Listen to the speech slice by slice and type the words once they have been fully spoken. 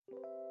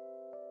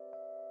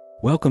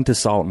Welcome to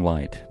Salt and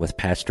Light with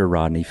Pastor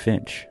Rodney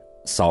Finch.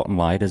 Salt and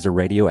Light is a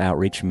radio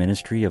outreach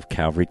ministry of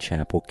Calvary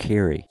Chapel,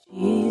 Cary.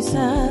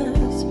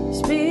 Jesus,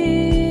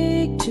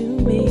 speak to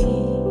me.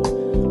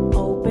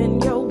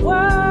 Open your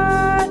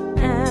word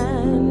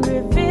and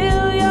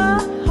reveal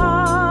your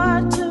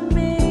heart to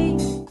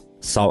me.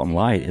 Salt and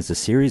Light is a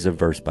series of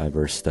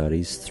verse-by-verse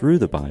studies through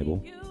the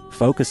Bible,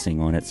 focusing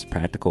on its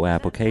practical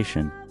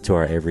application to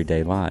our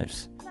everyday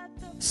lives.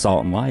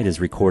 Salt and Light is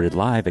recorded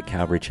live at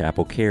Calvary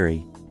Chapel,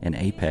 Cary in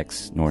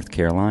Apex, North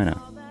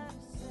Carolina.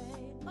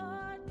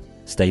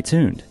 Stay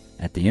tuned.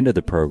 At the end of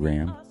the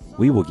program,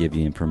 we will give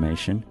you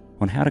information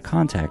on how to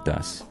contact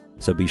us,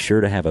 so be sure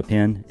to have a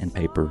pen and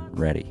paper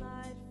ready.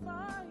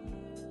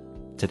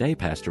 Today,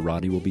 Pastor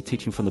Rodney will be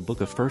teaching from the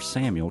book of 1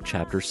 Samuel,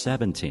 chapter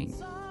 17.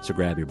 So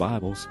grab your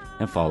Bibles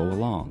and follow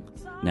along.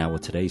 Now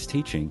with today's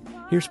teaching,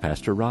 here's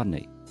Pastor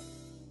Rodney.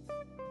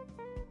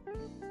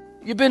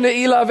 You been to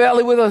Elah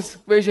Valley with us?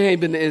 Raise your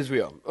hand, been to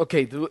Israel.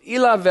 Okay, the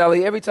Elah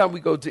Valley, every time we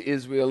go to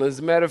Israel, as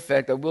a matter of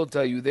fact, I will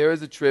tell you, there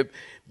is a trip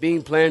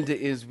being planned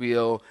to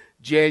Israel,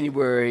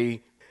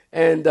 January.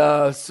 And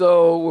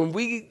so when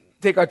we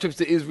take our trips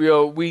to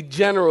Israel, we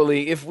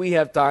generally, if we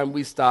have time,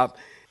 we stop.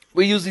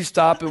 We usually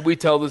stop and we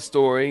tell the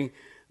story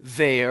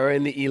there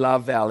in the Elah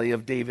Valley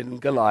of David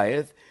and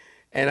Goliath.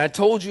 And I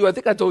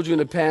think I told you in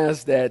the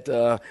past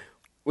that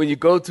when you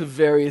go to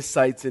various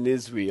sites in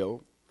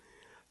Israel,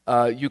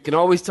 you can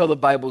always tell the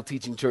Bible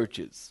teaching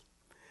churches.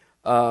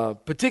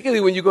 Particularly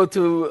when you go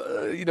to,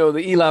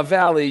 the Elah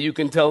Valley, you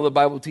can tell the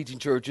Bible teaching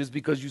churches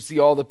because you see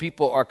all the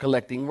people are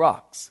collecting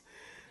rocks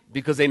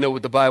because they know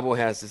what the Bible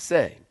has to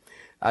say.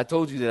 I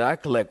told you that I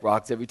collect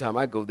rocks every time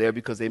I go there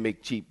because they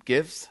make cheap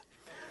gifts.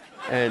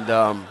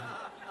 And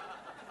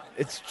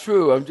it's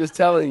true, I'm just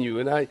telling you.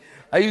 And I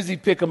usually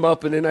pick them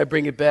up and then I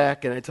bring it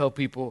back and I tell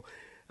people,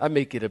 I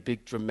make it a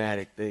big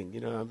dramatic thing.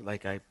 I'm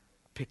like, I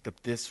picked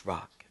up this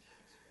rock.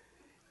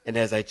 And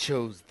as I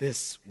chose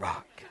this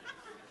rock,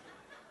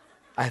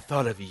 I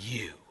thought of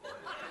you.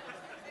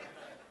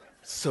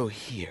 So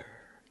here,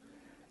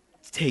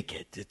 take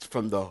it. It's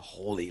from the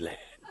Holy Land.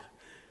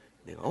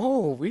 They go,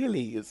 oh,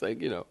 really? It's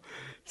like,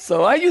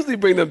 So I usually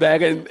bring them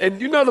back. And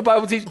the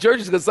Bible teaching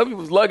churches, because some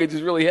people's luggage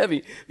is really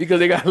heavy because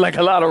they got like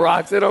a lot of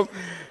rocks in them.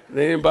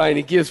 They didn't buy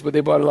any gifts, but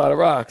they bought a lot of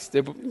rocks.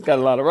 They got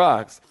a lot of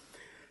rocks.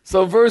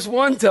 So verse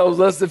 1 tells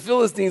us the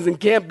Philistines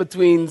encamped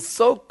between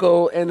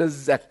Soko and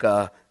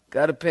Azekah.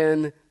 Got a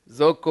pen?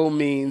 Zoko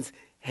means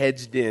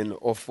hedged in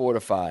or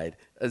fortified.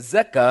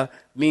 Azekah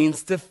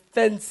means to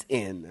fence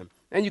in.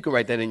 And you can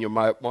write that in your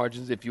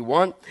margins if you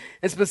want.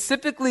 And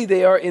specifically,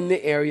 they are in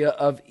the area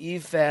of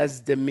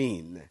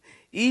Ephaz-Dammim.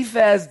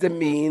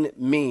 Ephaz-Dammim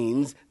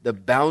means the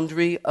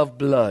boundary of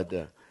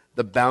blood.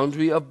 The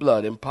boundary of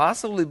blood. And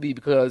possibly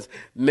because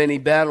many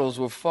battles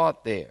were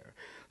fought there.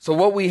 So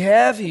what we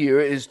have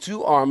here is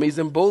two armies,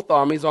 and both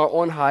armies are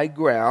on high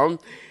ground.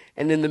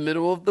 And in the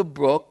middle of the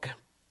brook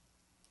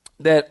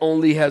that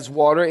only has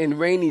water in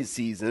rainy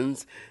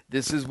seasons,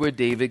 this is where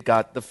David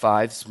got the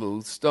 5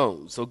 smooth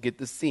stones. So get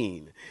the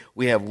scene.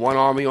 We have one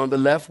army on the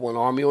left, one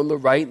army on the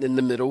right, and in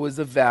the middle is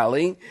a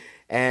valley,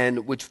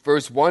 and which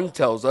verse 1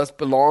 tells us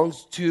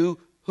belongs to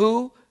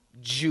who?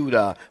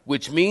 Judah,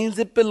 which means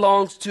it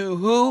belongs to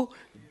who?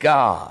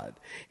 God.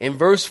 In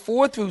verse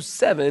 4 through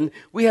 7,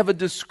 we have a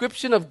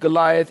description of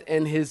Goliath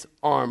and his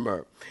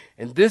armor.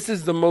 And this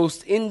is the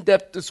most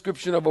in-depth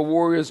description of a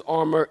warrior's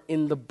armor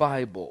in the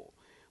Bible,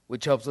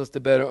 which helps us to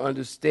better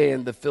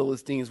understand the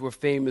Philistines were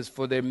famous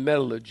for their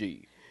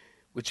metallurgy,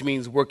 which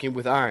means working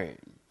with iron.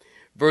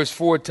 Verse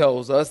 4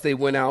 tells us there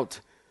went out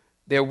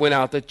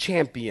a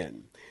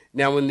champion.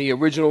 Now, in the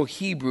original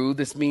Hebrew,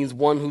 this means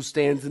one who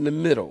stands in the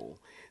middle.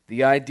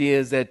 The idea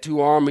is that two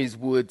armies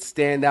would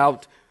stand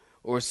out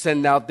or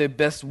send out their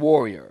best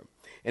warrior.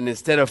 And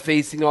instead of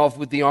facing off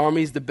with the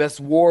armies, the best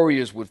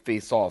warriors would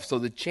face off. So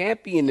the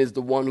champion is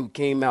the one who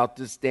came out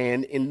to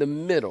stand in the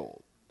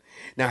middle.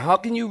 Now, how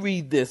can you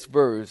read this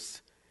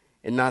verse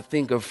and not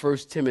think of 1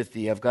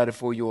 Timothy? I've got it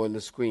for you on the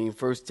screen.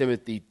 1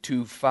 Timothy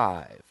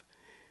 2:5.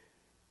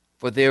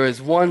 For there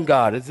is one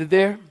God. Is it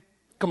there?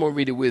 Come on,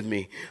 read it with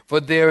me. For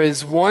there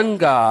is one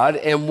God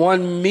and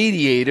one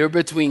mediator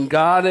between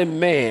God and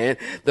man,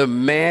 the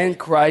man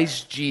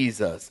Christ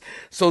Jesus.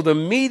 So the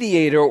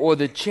mediator or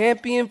the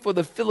champion for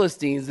the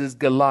Philistines is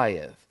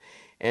Goliath.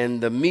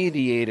 And the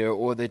mediator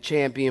or the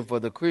champion for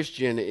the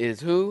Christian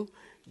is who?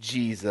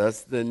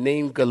 Jesus. The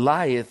name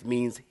Goliath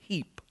means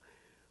heap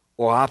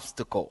or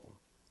obstacle.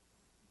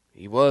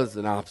 He was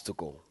an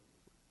obstacle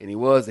and he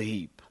was a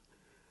heap.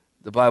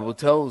 The Bible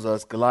tells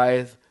us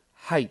Goliath's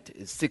height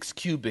is 6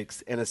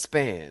 cubits and a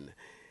span.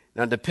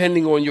 Now,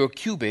 depending on your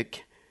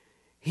cubic,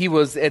 he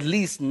was at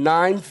least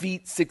 9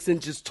 feet 6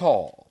 inches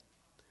tall.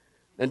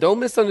 And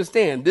don't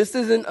misunderstand, this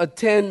isn't a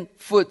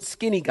 10-foot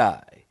skinny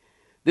guy.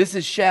 This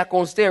is Shaq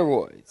on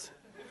steroids.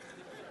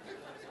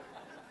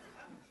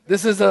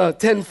 This is a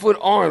 10-foot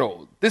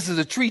Arnold. This is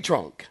a tree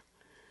trunk.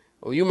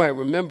 Well, you might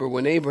remember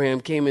when Abraham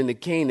came into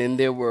Canaan,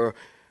 there were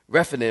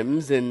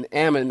Rephaims and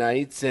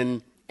Ammonites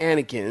and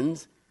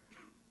Anakims.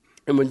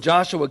 And when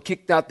Joshua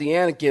kicked out the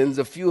Anakims,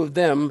 a few of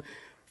them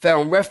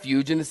found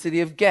refuge in the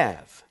city of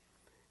Gath.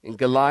 And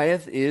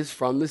Goliath is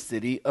from the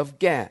city of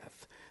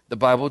Gath. The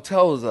Bible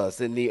tells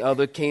us in the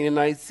other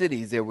Canaanite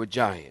cities there were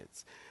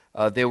giants.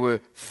 There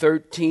were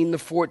 13 to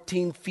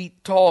 14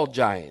 feet tall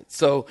giants.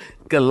 So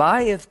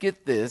Goliath,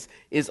 get this,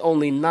 is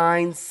only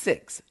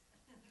 9'6",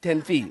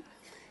 10 feet.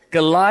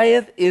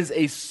 Goliath is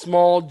a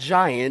small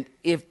giant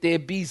if there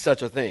be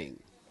such a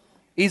thing.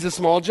 He's a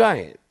small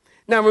giant.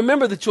 Now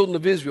remember, the children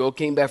of Israel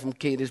came back from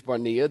Kadesh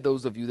Barnea.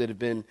 Those of you that have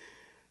been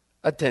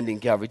attending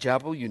Calvary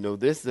Chapel, you know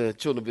this. The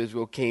children of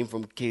Israel came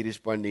from Kadesh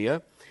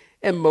Barnea.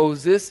 And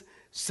Moses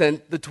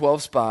sent the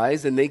 12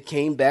 spies, and they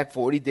came back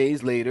 40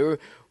 days later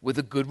with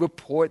a good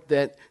report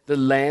that the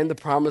land, the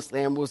promised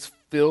land, was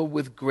filled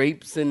with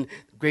grapes, and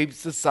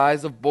grapes the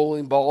size of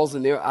bowling balls,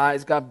 and their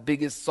eyes got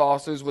big as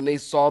saucers when they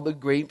saw the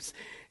grapes.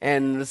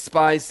 And the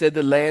spies said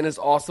the land is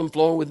awesome,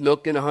 flowing with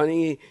milk and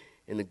honey,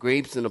 and the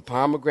grapes and the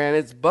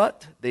pomegranates.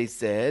 But, they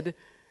said,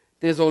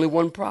 there's only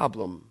one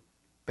problem.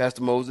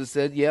 Pastor Moses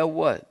said, yeah,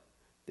 what?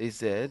 They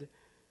said,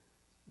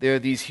 there are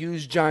these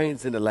huge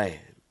giants in the land,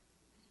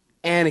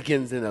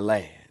 Anakims in the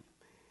land.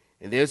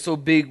 And they're so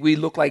big we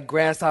look like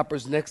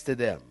grasshoppers next to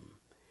them.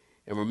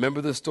 And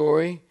remember the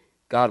story?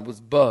 God was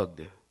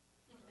bugged.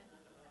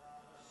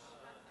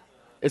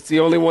 It's the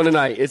only one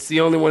tonight. It's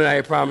the only one tonight,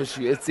 I promise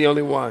you. It's the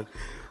only one.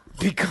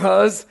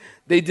 Because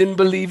they didn't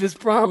believe his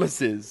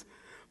promises.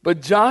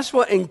 But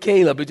Joshua and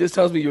Caleb, it just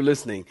tells me you're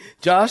listening.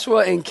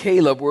 Joshua and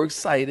Caleb were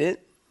excited,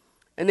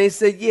 and they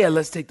said, yeah,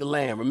 let's take the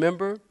land.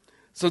 Remember?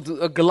 So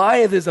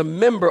Goliath is a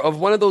member of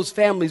one of those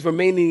families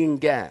remaining in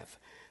Gath.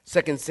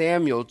 2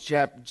 Samuel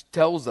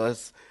tells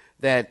us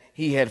that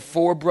he had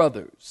 4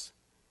 brothers.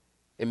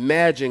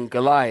 Imagine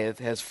Goliath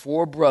has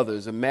 4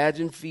 brothers.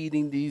 Imagine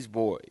feeding these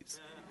boys.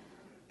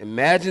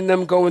 Imagine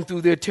them going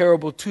through their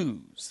terrible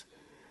twos.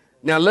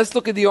 Now let's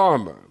look at the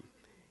armor.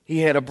 He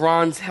had a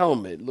bronze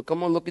helmet.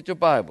 Come on, look at your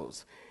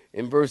Bibles.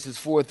 In verses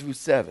 4 through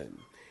 7.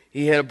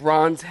 He had a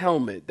bronze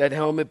helmet. That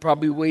helmet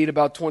probably weighed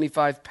about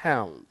 25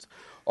 pounds.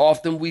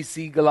 Often we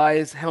see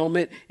Goliath's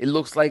helmet, it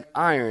looks like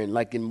iron,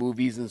 like in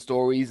movies and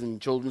stories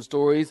and children's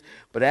stories.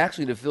 But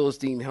actually the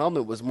Philistine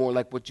helmet was more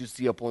like what you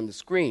see up on the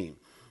screen.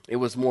 It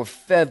was more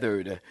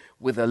feathered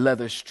with a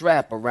leather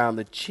strap around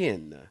the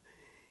chin.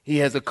 He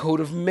has a coat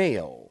of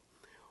mail,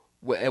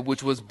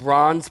 which was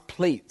bronze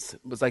plates.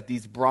 It was like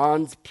these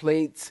bronze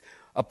plates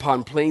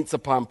upon plates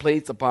upon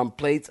plates upon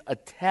plates.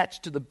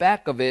 Attached to the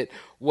back of it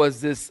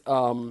was this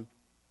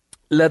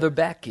leather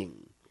backing.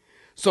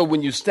 So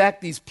when you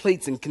stack these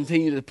plates and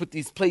continue to put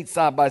these plates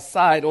side by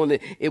side on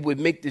it, it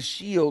would make the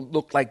shield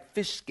look like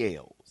fish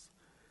scales.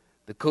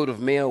 The coat of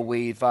mail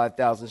weighed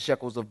 5,000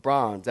 shekels of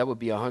bronze. That would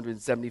be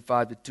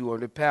 175 to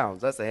 200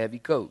 pounds. That's a heavy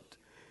coat.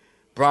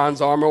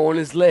 Bronze armor on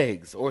his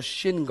legs, or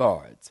shin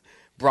guards.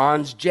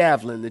 Bronze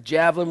javelin. The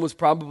javelin was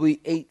probably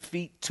 8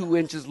 feet 2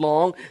 inches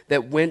long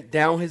that went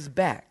down his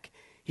back.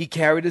 He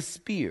carried a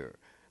spear.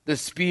 The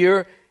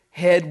spear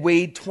head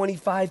weighed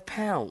 25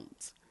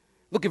 pounds.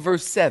 Look at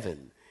verse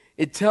 7.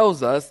 It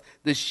tells us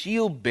the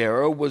shield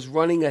bearer was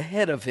running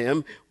ahead of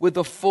him with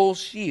a full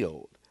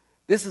shield.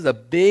 This is a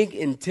big,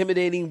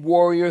 intimidating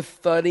warrior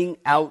thudding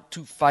out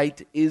to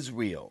fight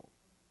Israel.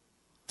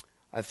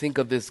 I think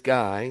of this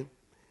guy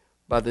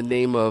by the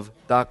name of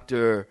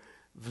Dr.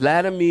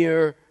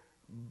 Vladimir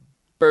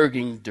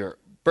Berginger.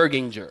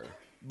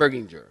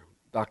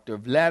 Dr.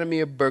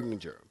 Vladimir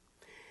Berginger.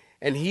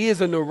 And he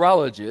is a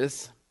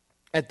neurologist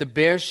at the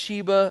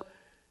Beersheba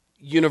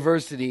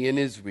University in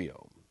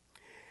Israel.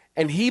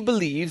 And he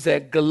believes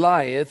that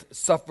Goliath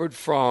suffered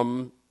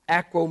from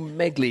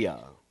acromegaly,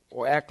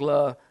 or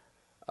acromegaly.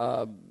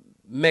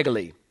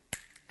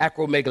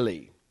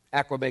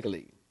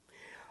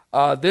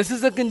 This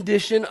is a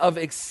condition of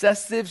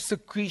excessive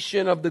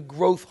secretion of the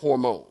growth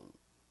hormone.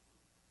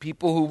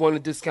 People who want to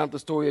discount the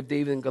story of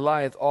David and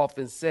Goliath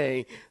often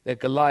say that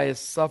Goliath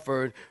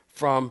suffered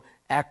from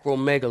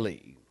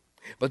acromegaly.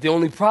 But the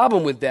only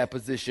problem with that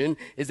position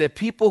is that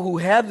people who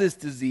have this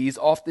disease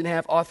often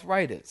have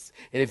arthritis.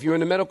 And if you're in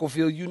the medical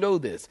field, you know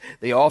this.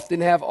 They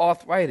often have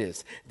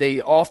arthritis.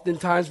 They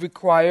oftentimes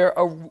require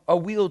a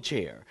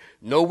wheelchair.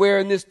 Nowhere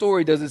in this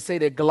story does it say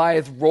that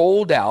Goliath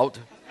rolled out.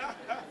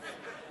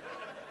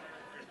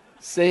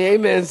 Say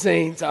amen,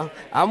 saints.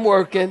 I'm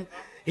working.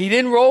 He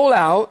didn't roll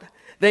out.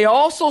 They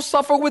also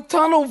suffer with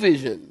tunnel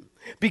vision,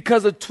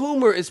 because a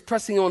tumor is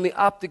pressing on the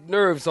optic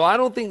nerve. So I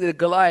don't think that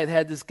Goliath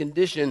had this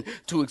condition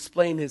to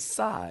explain his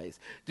size.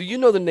 Do you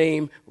know the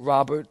name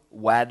Robert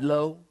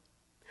Wadlow?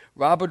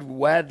 Robert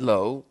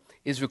Wadlow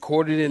is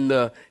recorded in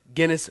the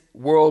Guinness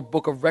World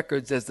Book of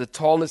Records as the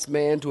tallest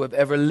man to have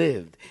ever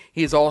lived.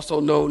 He is also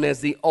known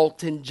as the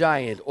Alton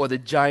Giant, or the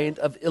Giant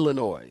of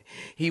Illinois.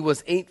 He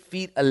was 8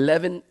 feet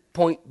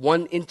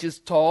 11.1 inches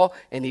tall,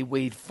 and he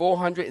weighed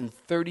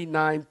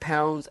 439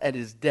 pounds at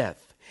his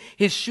death.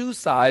 His shoe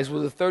size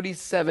was a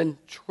 37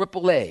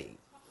 AAA.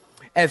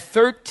 At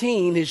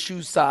 13, his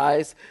shoe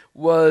size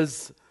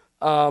was,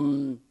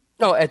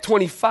 at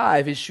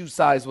 25, his shoe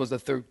size was a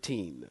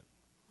 13.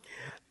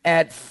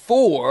 At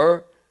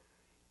 4,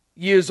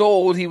 years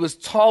old, he was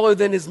taller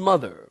than his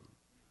mother.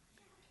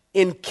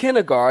 In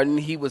kindergarten,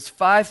 he was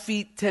 5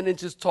 feet 10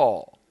 inches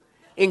tall.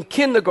 In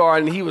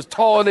kindergarten, he was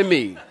taller than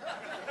me.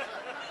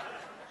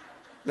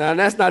 Now,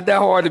 that's not that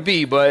hard to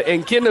be, but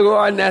in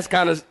kindergarten, that's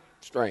kind of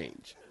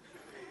strange.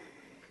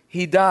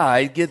 He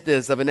died, get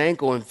this, of an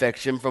ankle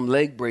infection from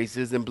leg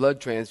braces and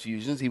blood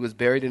transfusions. He was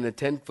buried in a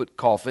 10-foot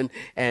coffin,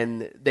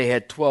 and they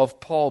had 12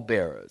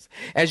 pallbearers.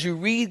 As you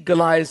read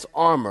Goliath's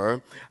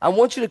armor, I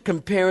want you to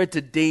compare it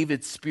to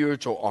David's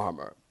spiritual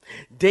armor.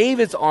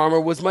 David's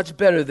armor was much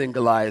better than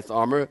Goliath's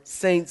armor.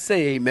 Saints,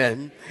 say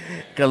amen.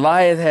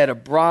 Goliath had a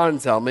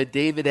bronze helmet.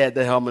 David had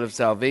the helmet of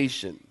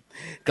salvation.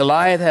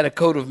 Goliath had a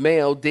coat of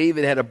mail.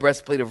 David had a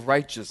breastplate of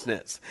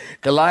righteousness.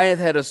 Goliath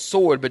had a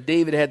sword, but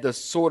David had the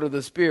sword of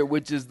the Spirit,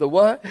 which is the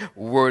what?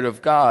 Word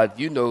of God.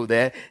 You know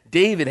that.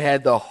 David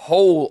had the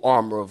whole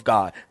armor of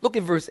God. Look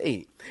at verse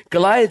 8.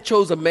 Goliath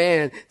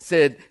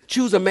said,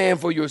 choose a man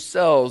for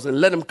yourselves and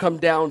let him come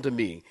down to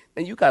me.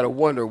 And you got to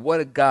wonder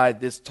what a guy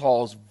this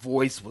tall's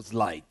voice was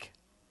like.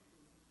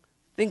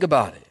 Think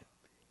about it.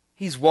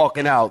 He's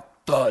walking out,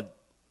 thud,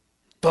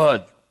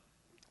 thud,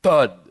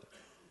 thud.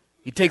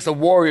 He takes a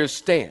warrior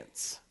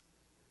stance.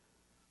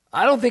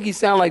 I don't think he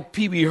sounded like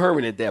Pee Wee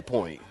Herman at that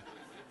point.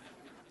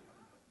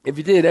 If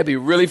he did, that'd be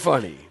really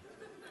funny.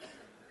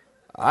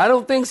 I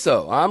don't think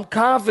so. I'm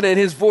confident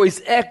his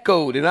voice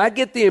echoed, and I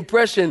get the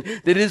impression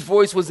that his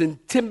voice was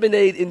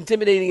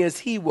intimidating as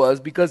he was,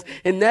 because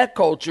in that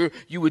culture,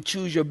 you would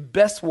choose your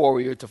best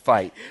warrior to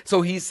fight.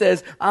 So he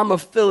says, I'm a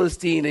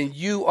Philistine, and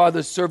you are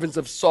the servants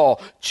of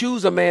Saul.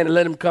 Choose a man and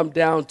let him come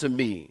down to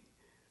me.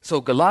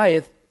 So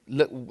Goliath,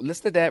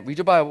 listen to that, read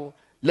your Bible,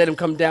 let him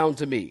come down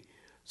to me.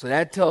 So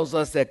that tells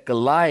us that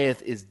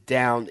Goliath is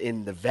down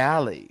in the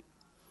valley.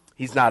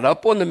 He's not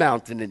up on the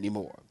mountain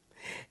anymore.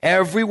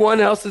 Everyone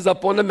else is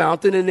up on the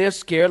mountain and they're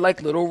scared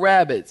like little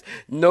rabbits.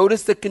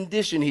 Notice the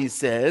condition, he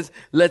says.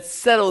 Let's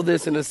settle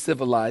this in a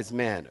civilized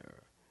manner.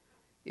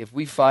 If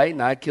we fight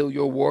and I kill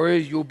your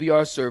warriors, you'll be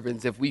our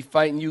servants. If we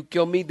fight and you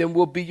kill me, then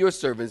we'll be your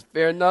servants.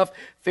 Fair enough?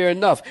 Fair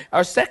enough.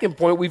 Our second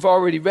point, we've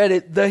already read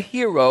it, the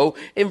hero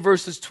in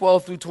verses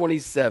 12 through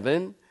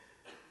 27.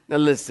 Now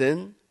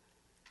listen,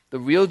 the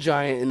real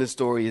giant in the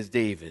story is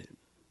David.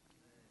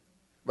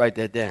 Write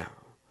that down.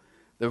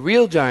 The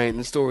real giant in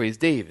the story is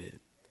David.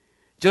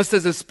 Just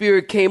as the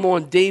Spirit came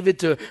on David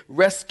to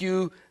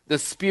rescue the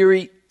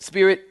Spirit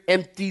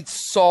emptied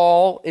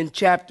Saul in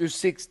chapter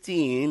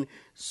 16,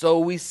 so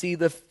we see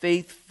the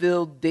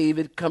faith-filled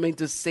David coming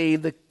to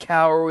save the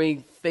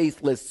cowering,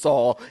 faithless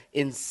Saul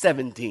in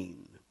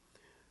 17.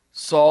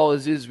 Saul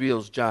is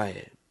Israel's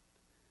giant.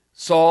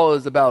 Saul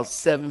is about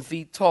 7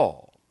 feet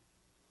tall.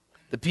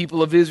 The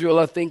people of Israel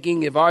are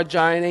thinking, if our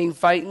giant ain't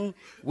fighting,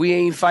 we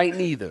ain't fighting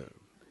either.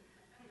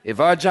 If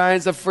our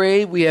giant's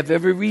afraid, we have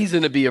every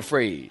reason to be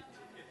afraid.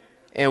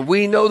 And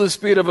we know the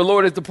Spirit of the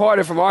Lord has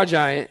departed from our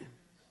giant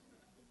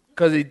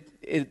because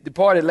it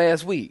departed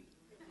last week.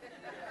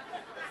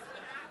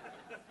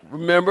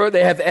 Remember,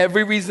 they have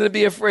every reason to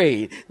be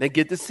afraid. Now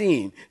get the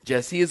scene.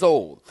 Jesse is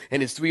old,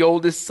 and his 3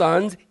 oldest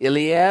sons,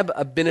 Eliab,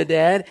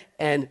 Abinadab,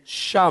 and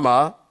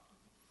Shammah.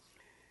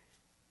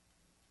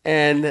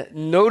 And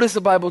notice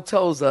the Bible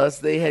tells us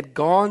they had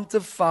gone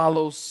to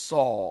follow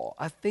Saul.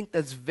 I think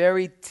that's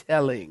very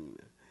telling.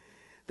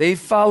 They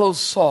followed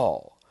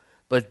Saul.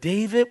 But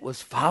David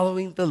was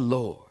following the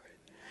Lord.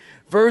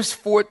 Verse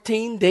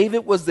 14,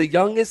 David was the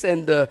youngest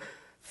and the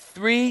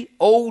 3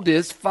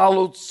 oldest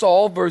followed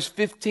Saul. Verse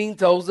 15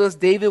 tells us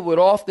David would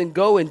often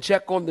go and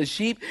check on the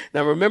sheep.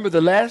 Now remember the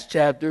last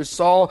chapter,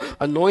 Saul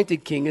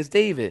anointed king as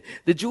David.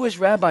 The Jewish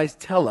rabbis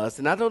tell us,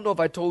 and I don't know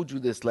if I told you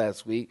this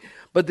last week,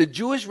 but the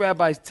Jewish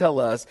rabbis tell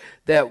us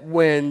that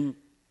when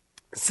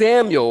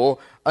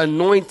Samuel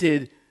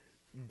anointed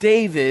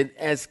David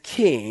as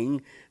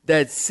king,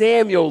 that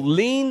Samuel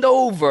leaned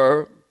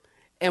over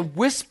and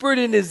whispered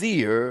in his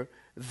ear,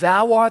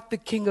 "Thou art the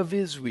king of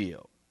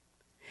Israel."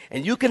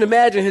 And you can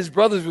imagine his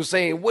brothers were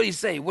saying, "What'd he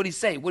say? What'd he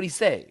say? What'd he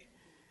say?"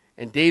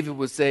 And David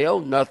would say, "Oh,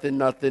 nothing,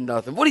 nothing,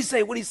 nothing." "What'd he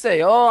say? What'd he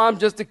say?" "Oh, I'm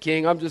just a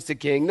king. I'm just a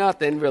king.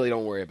 Nothing. Really,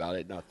 don't worry about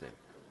it. Nothing."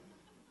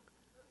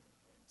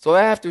 So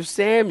after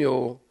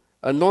Samuel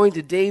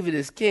anointed David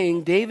as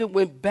king, David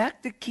went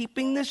back to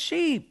keeping the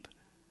sheep.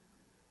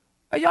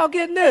 Are y'all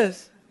getting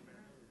this?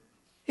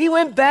 He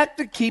went back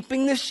to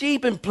keeping the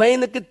sheep and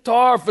playing the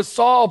guitar for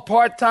Saul,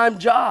 part-time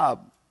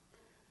job.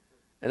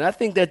 And I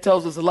think that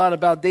tells us a lot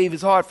about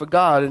David's heart for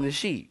God and the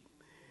sheep.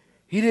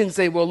 He didn't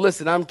say, well,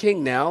 listen, I'm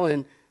king now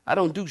and I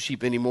don't do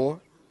sheep anymore.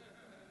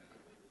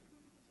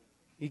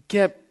 He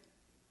kept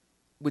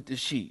with the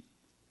sheep.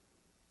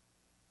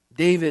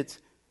 David's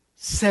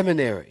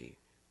seminary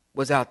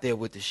was out there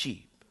with the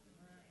sheep.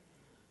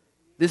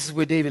 This is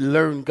where David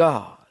learned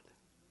God.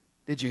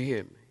 Did you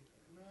hear me?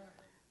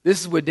 This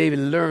is where David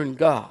learned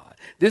God.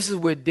 This is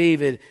where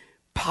David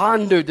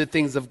pondered the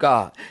things of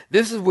God.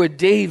 This is where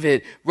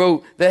David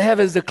wrote, "The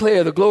heavens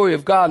declare the glory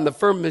of God, and the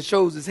firmament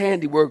shows his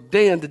handiwork.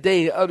 Day unto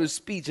day utters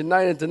speech, and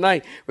night unto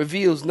night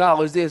reveals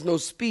knowledge. There's no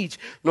speech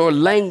nor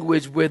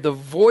language where the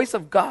voice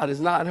of God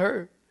is not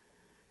heard."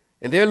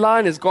 And their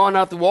line has gone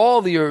out through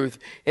all the earth,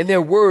 and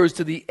their words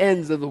to the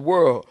ends of the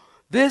world.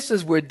 This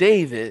is where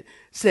David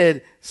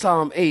said,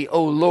 Psalm 8,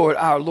 O Lord,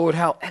 our Lord,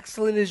 how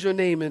excellent is your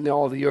name in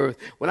all the earth.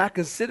 When I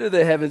consider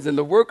the heavens and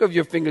the work of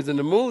your fingers and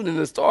the moon and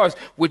the stars,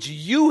 which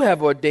you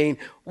have ordained,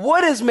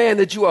 what is man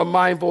that you are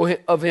mindful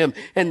of him,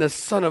 and the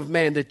son of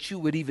man that you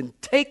would even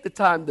take the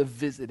time to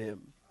visit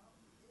him?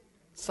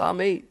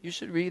 Psalm 8, you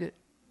should read it.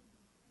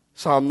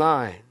 Psalm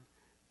 9,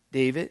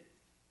 David,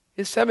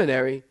 his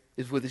seminary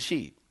is with the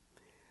sheep.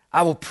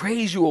 I will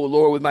praise you, O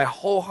Lord, with my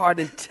whole heart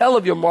and tell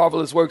of your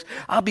marvelous works.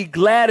 I'll be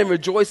glad and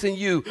rejoice in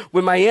you.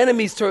 When my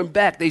enemies turn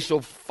back, they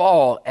shall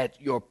fall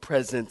at your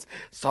presence.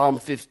 Psalm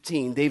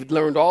 15. David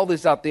learned all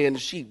this out there in the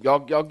sheep.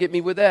 Y'all get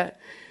me with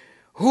that?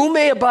 Who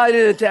may abide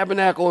in the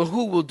tabernacle and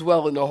who will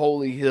dwell in the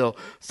holy hill?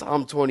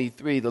 Psalm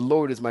 23. The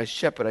Lord is my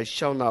shepherd, I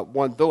shall not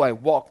want. Though I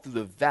walk through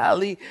the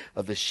valley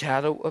of the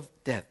shadow of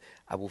death,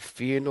 I will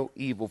fear no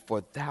evil,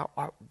 for thou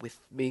art with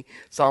me.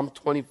 Psalm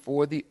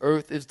 24, the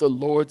earth is the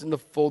Lord's and the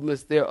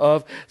fullness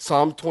thereof.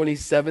 Psalm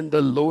 27,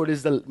 the Lord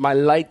is my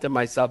light and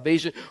my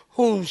salvation.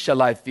 Whom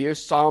shall I fear?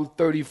 Psalm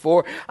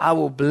 34, I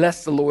will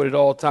bless the Lord at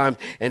all times,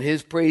 and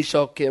his praise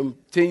shall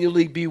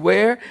continually be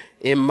where?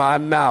 In my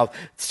mouth.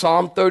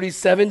 Psalm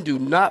 37, do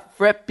not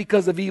fret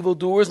because of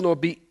evildoers, nor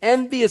be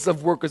envious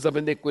of workers of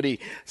iniquity.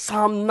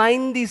 Psalm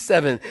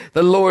 97,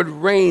 the Lord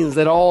reigns,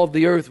 let all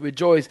the earth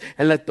rejoice,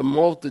 and let the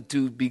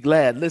multitude be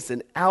glad.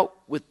 Listen, out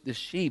with the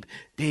sheep.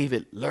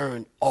 David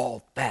learned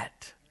all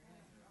that.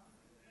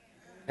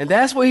 And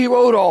that's where he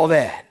wrote all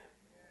that.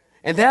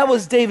 And that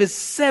was David's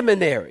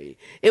seminary.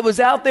 It was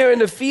out there in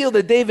the field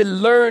that David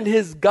learned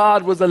his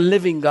God was a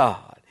living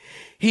God.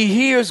 He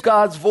hears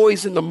God's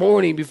voice in the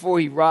morning before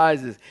he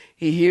rises.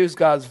 He hears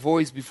God's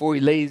voice before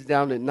he lays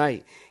down at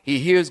night. He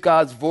hears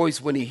God's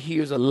voice when he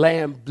hears a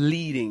lamb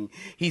bleeding.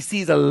 He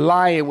sees a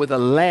lion with a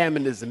lamb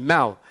in his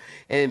mouth.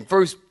 And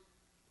 1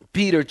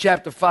 Peter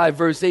chapter 5,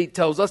 verse 8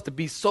 tells us to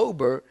be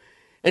sober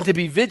and to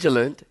be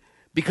vigilant,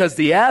 because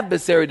the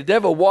adversary, the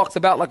devil, walks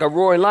about like a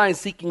roaring lion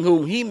seeking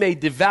whom he may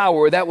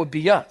devour. That would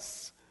be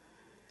us.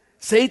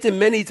 Satan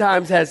many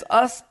times has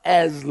us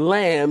as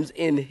lambs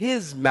in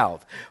his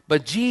mouth,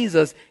 but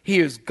Jesus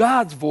hears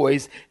God's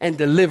voice and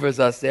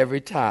delivers us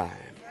every time.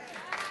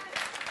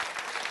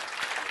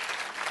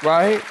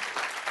 Right?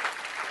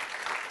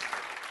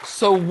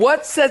 So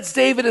what sets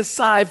David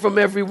aside from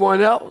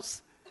everyone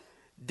else?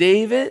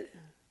 David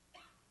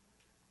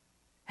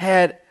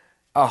had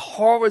a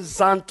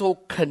horizontal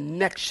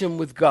connection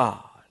with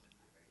God.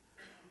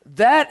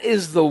 That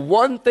is the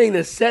one thing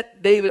that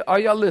set David, are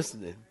y'all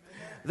listening?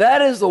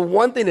 That is the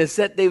one thing that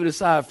set David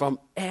aside from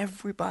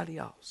everybody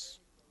else.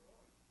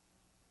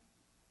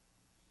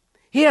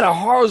 He had a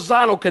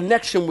horizontal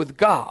connection with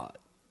God.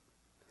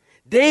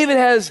 David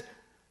has,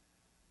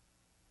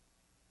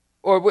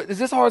 or is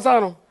this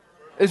horizontal?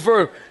 It's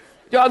vertical.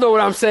 Y'all know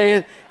what I'm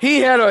saying. He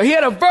had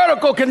a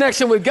vertical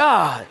connection with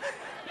God.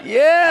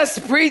 Yes,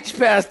 preach,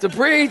 Pastor,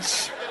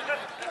 preach.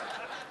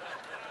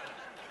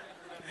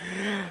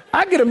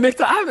 I get them mixed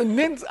up. I haven't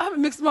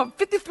mixed them up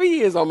 53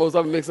 years almost.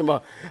 I've mixed them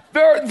up.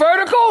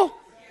 Vertical,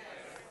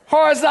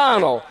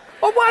 horizontal.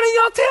 Well, why didn't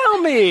y'all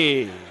tell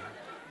me?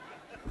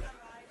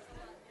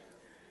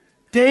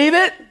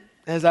 David,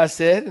 as I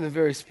said, in a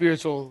very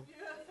spiritual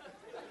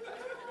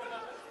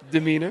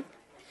demeanor,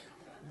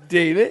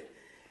 David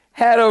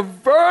had a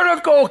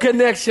vertical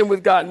connection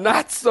with God,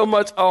 not so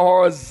much a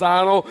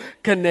horizontal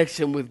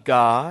connection with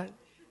God.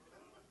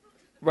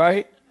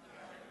 Right?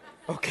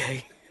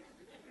 Okay.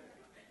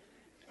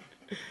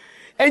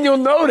 And you'll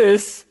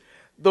notice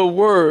the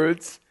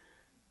words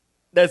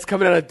that's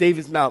coming out of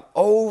David's mouth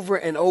over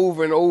and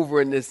over and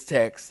over in this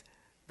text.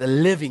 The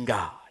living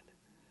God.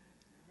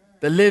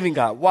 The living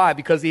God. Why?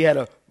 Because he had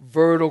a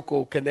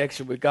vertical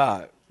connection with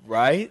God.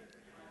 Right?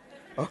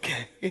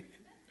 Okay.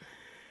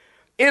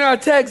 In our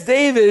text,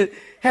 David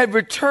had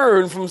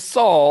returned from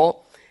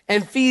Saul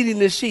and feeding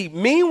the sheep.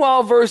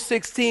 Meanwhile, verse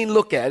 16,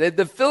 look at it.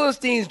 The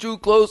Philistines drew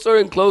closer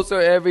and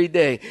closer every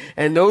day.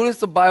 And notice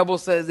the Bible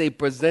says they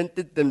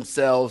presented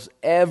themselves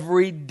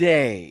every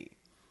day.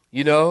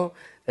 You know,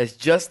 that's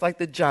just like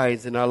the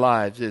giants in our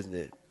lives, isn't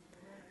it?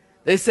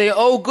 They say,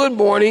 oh, good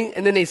morning,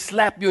 and then they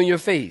slap you in your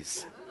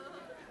face.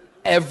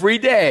 Every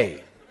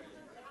day.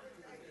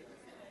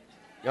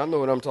 Y'all know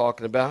what I'm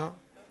talking about.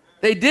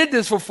 They did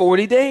this for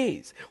 40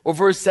 days. Well,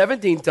 verse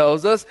 17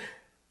 tells us,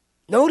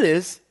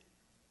 notice,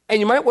 and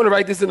you might want to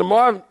write this in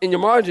your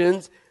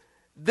margins,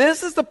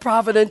 this is the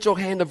providential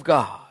hand of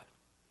God.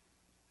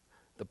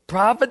 The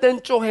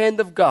providential hand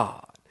of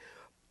God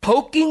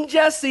poking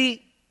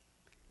Jesse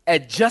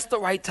at just the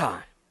right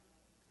time.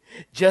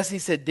 Jesse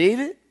said,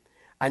 David,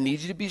 I need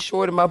you to be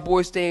sure that my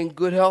boys stay in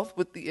good health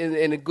and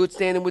in good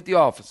standing with the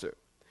officer.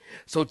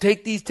 So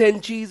take these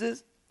 10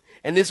 cheeses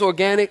and this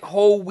organic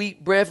whole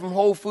wheat bread from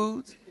Whole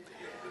Foods.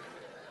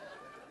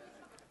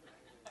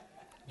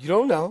 You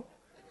don't know.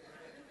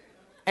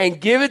 And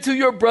give it to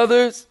your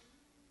brothers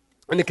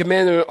and the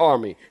commander of the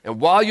army. And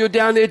while you're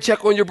down there,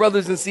 check on your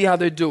brothers and see how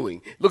they're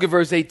doing. Look at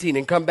verse 18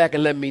 and come back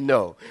and let me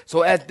know.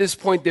 So at this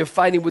point, they're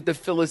fighting with the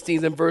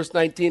Philistines in verse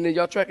 19. And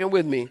y'all tracking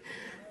with me?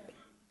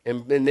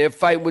 And they're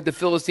fighting with the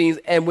Philistines.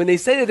 And when they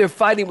say that they're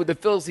fighting with the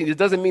Philistines, it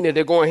doesn't mean that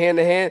they're going hand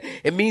to hand.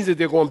 It means that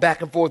they're going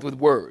back and forth with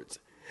words.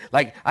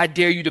 Like, I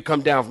dare you to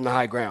come down from the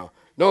high ground.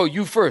 No,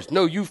 you first.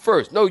 No, you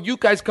first. No, you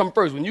guys come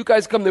first. When you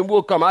guys come, then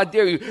we'll come. I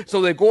dare you.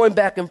 So they're going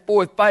back and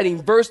forth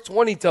fighting. Verse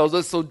 20 tells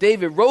us, so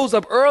David rose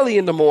up early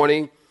in the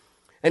morning,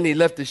 and he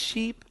left the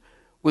sheep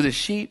with a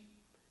sheep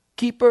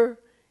keeper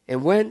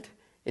and went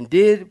and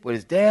did what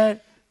his dad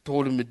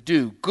told him to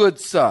do. Good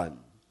son.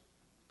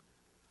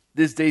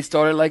 This day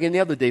started like any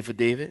other day for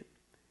David.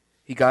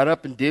 He got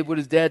up and did what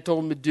his dad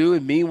told him to do,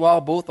 and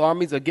meanwhile, both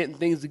armies are getting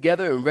things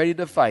together and ready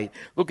to fight.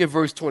 Look at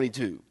verse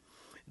 22.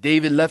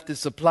 David left his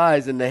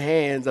supplies in the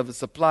hands of a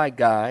supply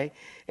guy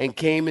and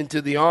came into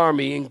the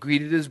army and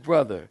greeted his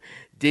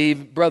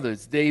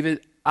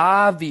David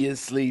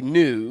obviously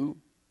knew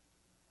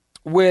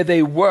where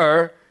they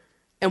were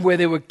and where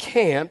they were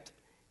camped,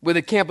 where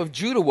the camp of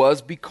Judah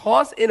was,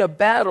 because in a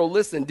battle,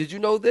 listen, did you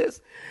know this?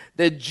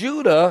 That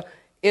Judah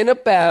in a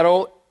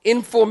battle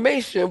in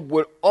formation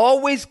would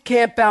always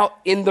camp out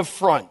in the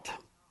front.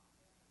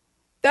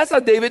 That's how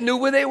David knew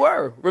where they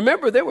were.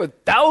 Remember, there were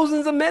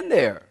thousands of men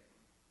there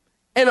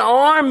and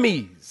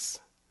armies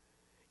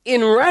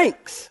in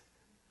ranks.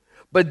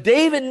 But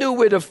David knew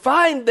where to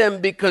find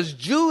them because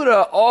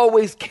Judah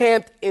always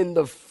camped in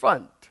the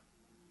front.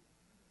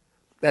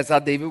 That's how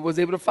David was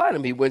able to find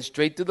him. He went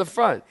straight to the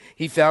front.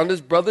 He found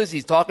his brothers.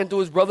 He's talking to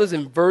his brothers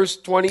in verse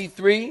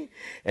 23.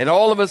 And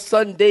all of a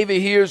sudden,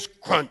 David hears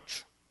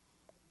crunch,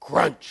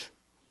 crunch,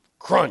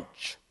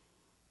 crunch.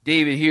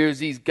 David hears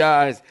these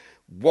guys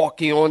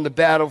walking on the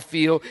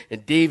battlefield.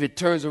 And David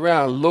turns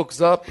around, looks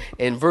up.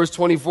 And verse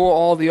 24,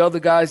 all the other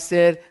guys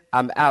said,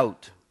 I'm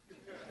out.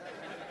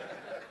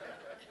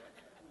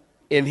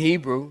 In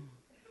Hebrew.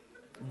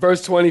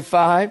 Verse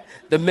 25,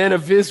 the men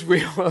of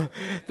Israel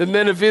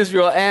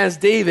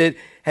asked David,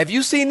 have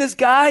you seen this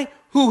guy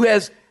who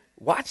has,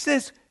 watch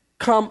this,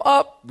 come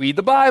up, read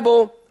the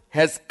Bible,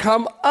 has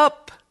come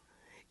up.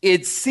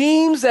 It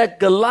seems that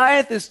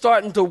Goliath is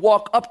starting to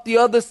walk up the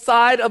other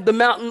side of the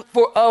mountain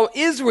for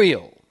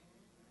Israel.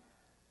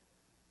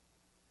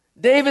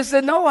 David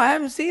said, no, I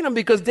haven't seen him,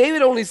 because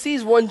David only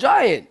sees one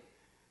giant.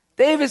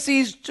 David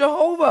sees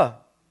Jehovah.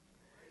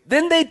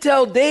 Then they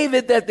tell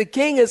David that the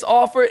king has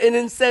offered an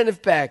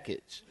incentive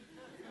package.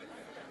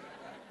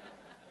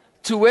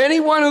 To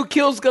anyone who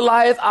kills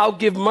Goliath, I'll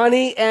give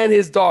money and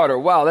his daughter.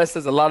 Wow, that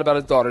says a lot about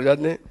his daughter,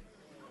 doesn't it?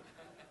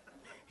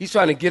 He's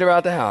trying to get her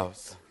out the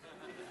house.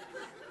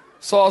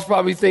 Saul's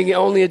probably thinking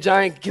only a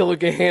giant killer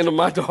can handle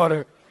my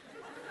daughter.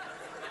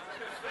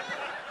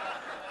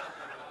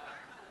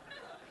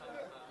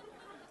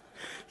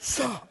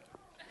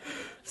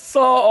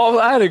 Saul,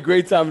 I had a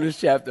great time in this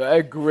chapter. I had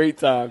a great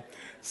time.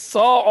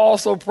 Saul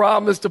also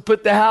promised to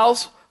put the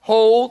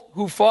household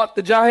who fought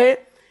the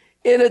giant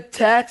in a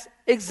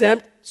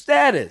tax-exempt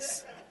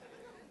status.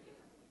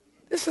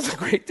 This is a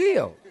great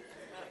deal.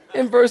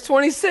 In verse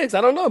 26,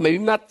 I don't know, maybe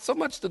not so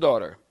much the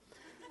daughter.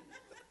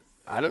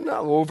 I don't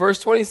know. Well, verse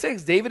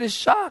 26, David is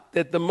shocked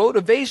that the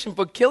motivation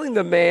for killing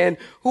the man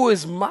who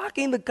is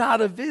mocking the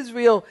God of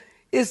Israel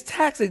is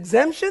tax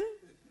exemption.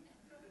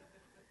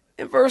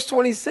 In verse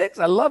 26,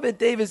 I love it,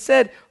 David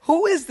said,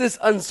 who is this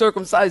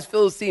uncircumcised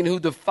Philistine who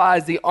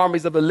defies the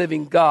armies of the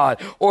living God?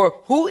 Or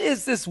who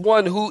is this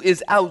one who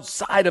is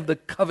outside of the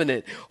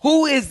covenant?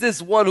 Who is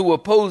this one who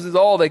opposes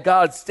all that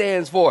God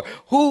stands for?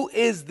 Who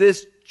is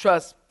this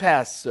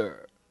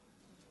trespasser?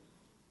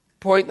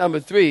 Point number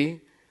 3,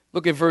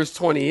 look at verse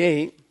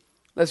 28.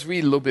 Let's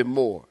read a little bit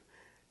more.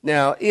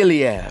 Now,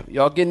 Eliab,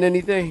 y'all getting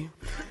anything?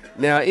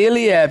 Now,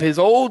 Eliab, his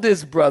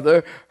oldest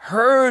brother,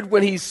 heard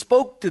when he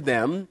spoke to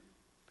them,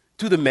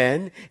 to the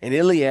men, and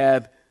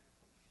Eliab's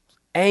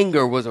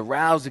anger was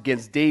aroused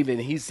against David,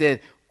 and he said,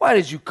 why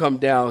did you come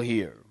down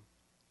here?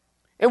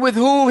 And with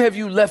whom have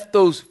you left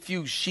those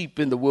few sheep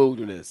in the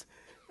wilderness?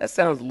 That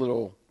sounds a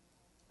little,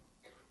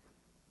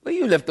 well,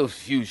 you left those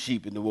few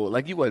sheep in the wilderness,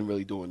 like you wasn't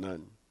really doing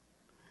nothing.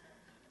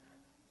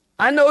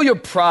 I know your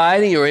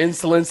pride and your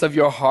insolence of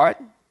your heart.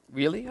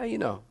 Really? How you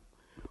know?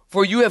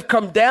 For you have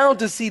come down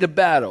to see the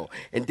battle.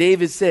 And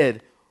David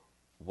said,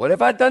 what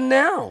have I done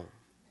now?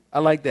 I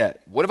like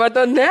that. What have I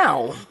done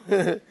now?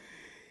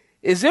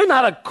 Is there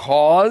not a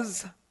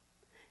cause?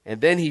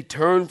 And then he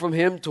turned from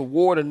him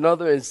toward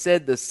another and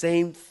said the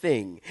same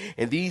thing.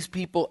 And these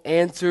people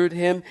answered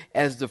him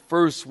as the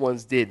first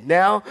ones did.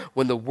 Now,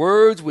 when the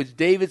words which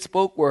David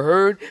spoke were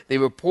heard, they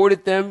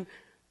reported them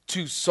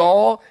to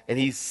Saul, and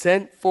he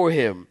sent for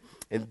him.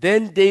 And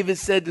then David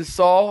said to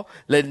Saul,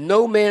 let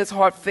no man's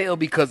heart fail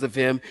because of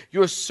him.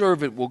 Your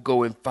servant will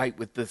go and fight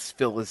with this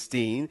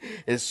Philistine.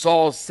 And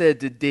Saul said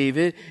to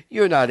David,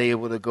 you're not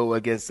able to go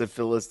against the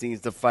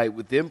Philistines to fight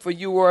with him, for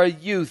you are a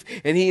youth,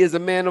 and he is a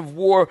man of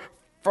war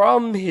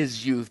from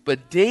his youth.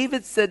 But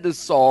David said to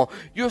Saul,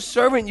 your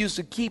servant used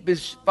to keep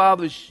his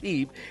father's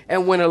sheep,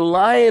 and when a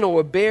lion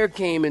or a bear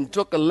came and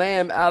took a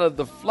lamb out of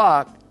the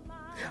flock,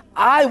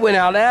 I went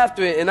out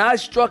after it, and I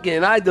struck it,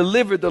 and I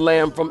delivered the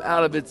lamb from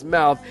out of its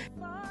mouth.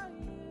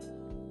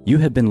 You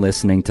have been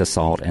listening to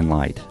Salt and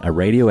Light, a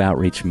radio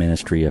outreach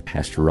ministry of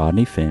Pastor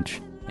Rodney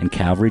Finch and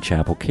Calvary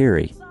Chapel,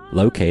 Cary,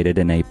 located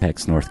in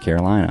Apex, North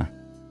Carolina.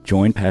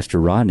 Join Pastor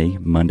Rodney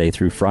Monday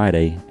through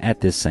Friday at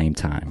this same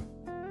time.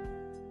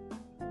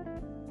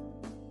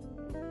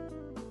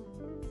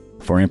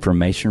 For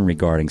information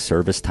regarding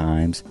service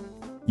times,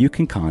 you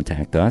can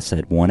contact us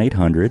at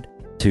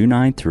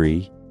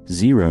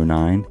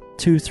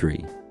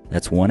 1-800-293-0923.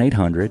 That's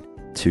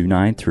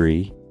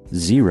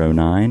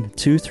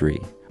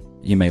 1-800-293-0923.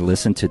 You may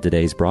listen to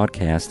today's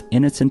broadcast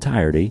in its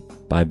entirety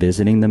by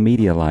visiting the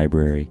media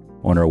library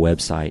on our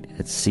website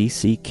at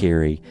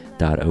cccary.org.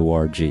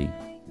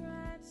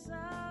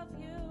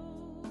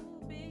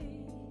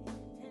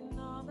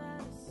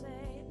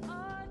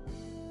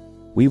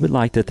 We would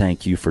like to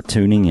thank you for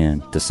tuning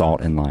in to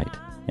Salt and Light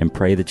and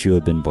pray that you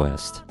have been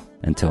blessed.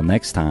 Until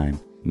next time,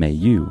 may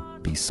you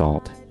be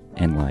salt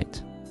and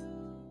light.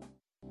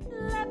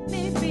 Let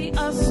me be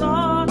a salt.